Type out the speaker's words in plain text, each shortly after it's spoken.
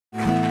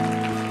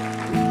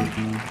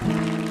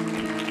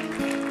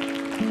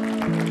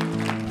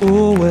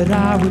Oh, what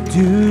I would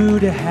do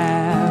to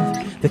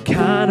have the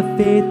kind of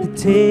faith it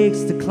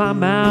takes to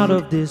climb out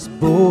of this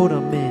boat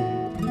I'm in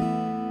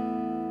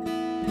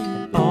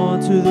and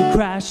onto the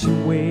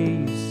crashing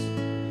waves,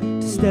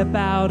 to step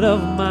out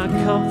of my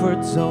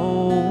comfort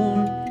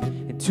zone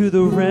into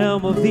the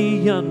realm of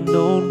the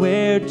unknown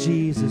where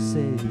Jesus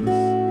is,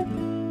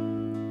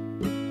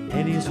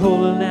 and He's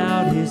holding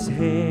out His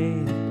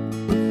hand.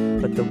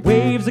 But the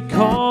waves are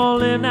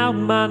calling out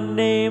my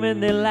name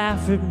and they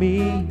laugh at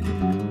me,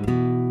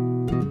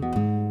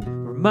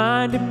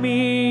 reminding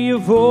me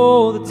of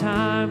all the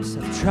times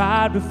I've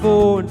tried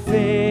before and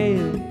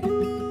failed.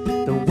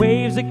 The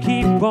waves that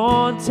keep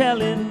on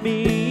telling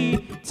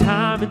me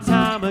time and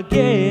time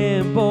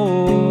again,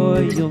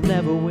 boy, you'll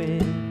never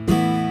win.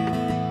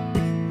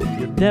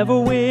 You'll never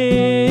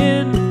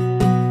win.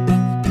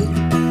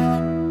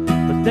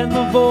 But then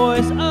the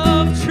voice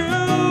of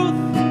truth,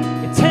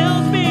 it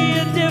tells me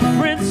a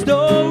different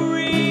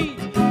story.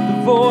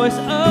 The voice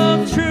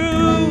of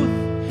truth,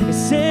 it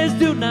says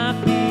do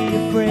not be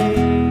afraid.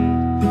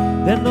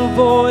 Then the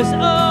voice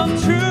of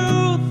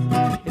truth,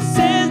 it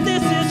says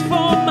this is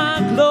for my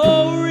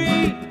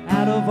glory.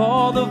 Out of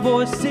all the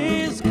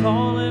voices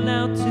calling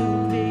out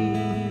to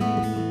me,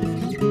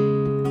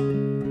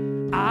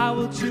 I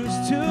will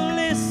choose to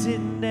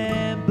listen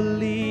and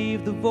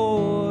believe the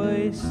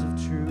voice of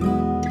truth.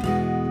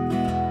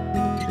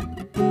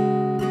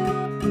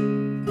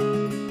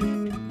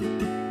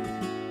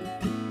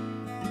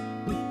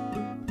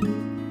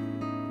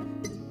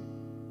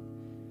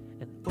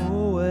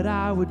 What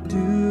I would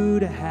do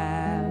to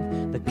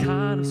have the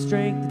kind of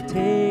strength it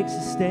takes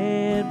to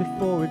stand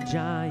before a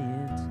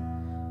giant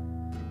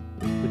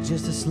with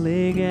just a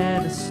sling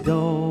and a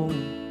stone,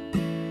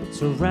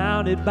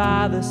 surrounded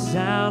by the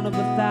sound of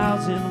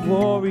 1,000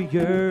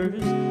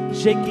 warriors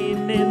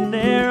shaking in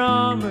their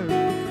armor,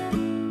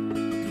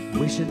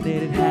 wishing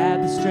they'd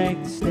had the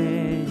strength to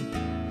stand.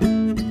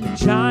 The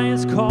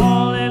giant's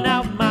calling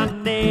out my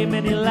name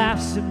and he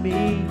laughs at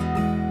me,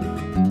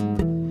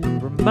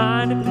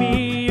 reminding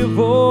me of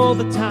all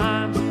the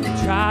times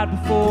I tried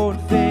before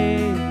and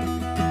failed.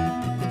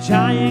 The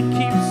giant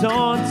keeps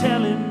on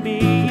telling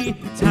me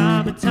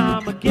time and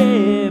time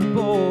again,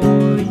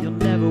 boy, you'll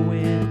never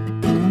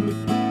win.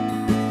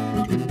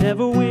 You'll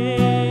never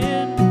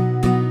win.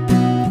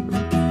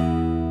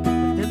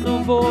 But then the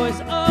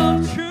voice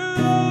of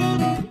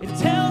truth, it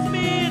tells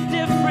me a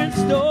different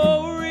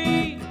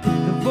story.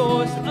 The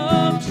voice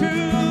of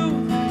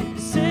truth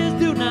says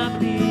do not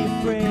be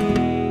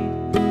afraid.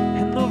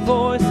 The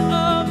voice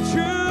of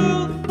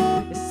truth,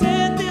 it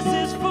said this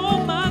is for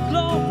my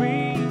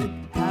glory.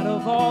 Out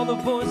of all the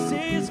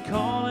voices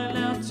calling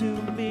out to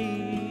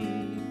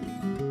me,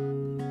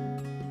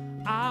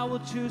 I will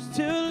choose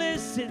to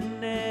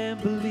listen and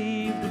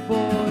believe the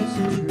voice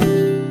of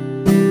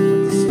truth. But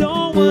the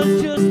storm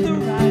was just the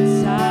right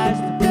size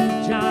to put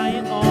the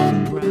giant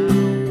on the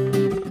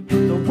ground,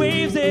 and the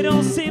waves, they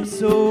don't seem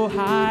so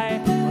high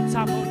on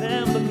top of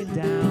them looking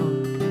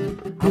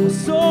down. I will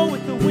soar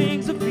with the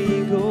wings of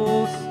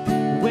eagles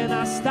when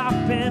I stop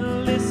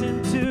and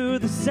listen to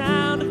the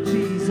sound of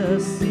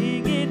Jesus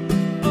singing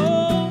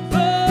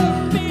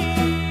over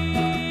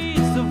me.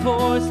 It's the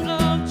voice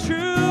of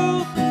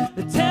truth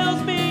that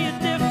tells me a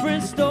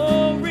different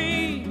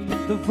story.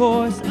 The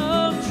voice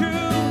of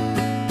truth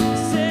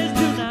says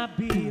do not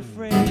be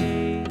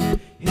afraid.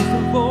 It's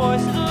the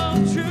voice of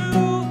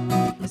truth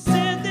that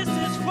said this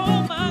is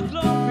for my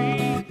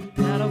glory.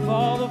 Out of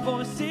all the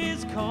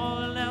voices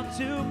calling out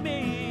to me,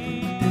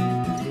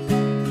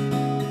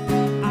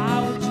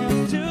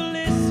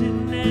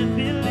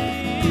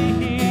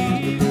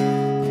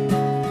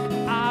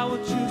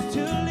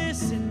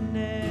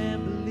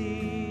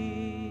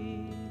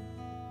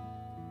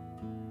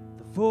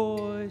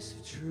 voice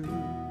of truth.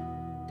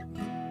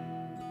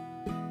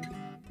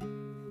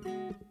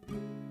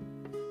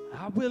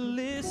 I will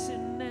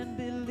listen and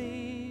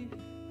believe,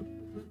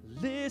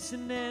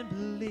 listen and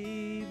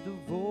believe the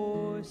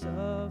voice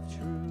of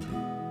truth.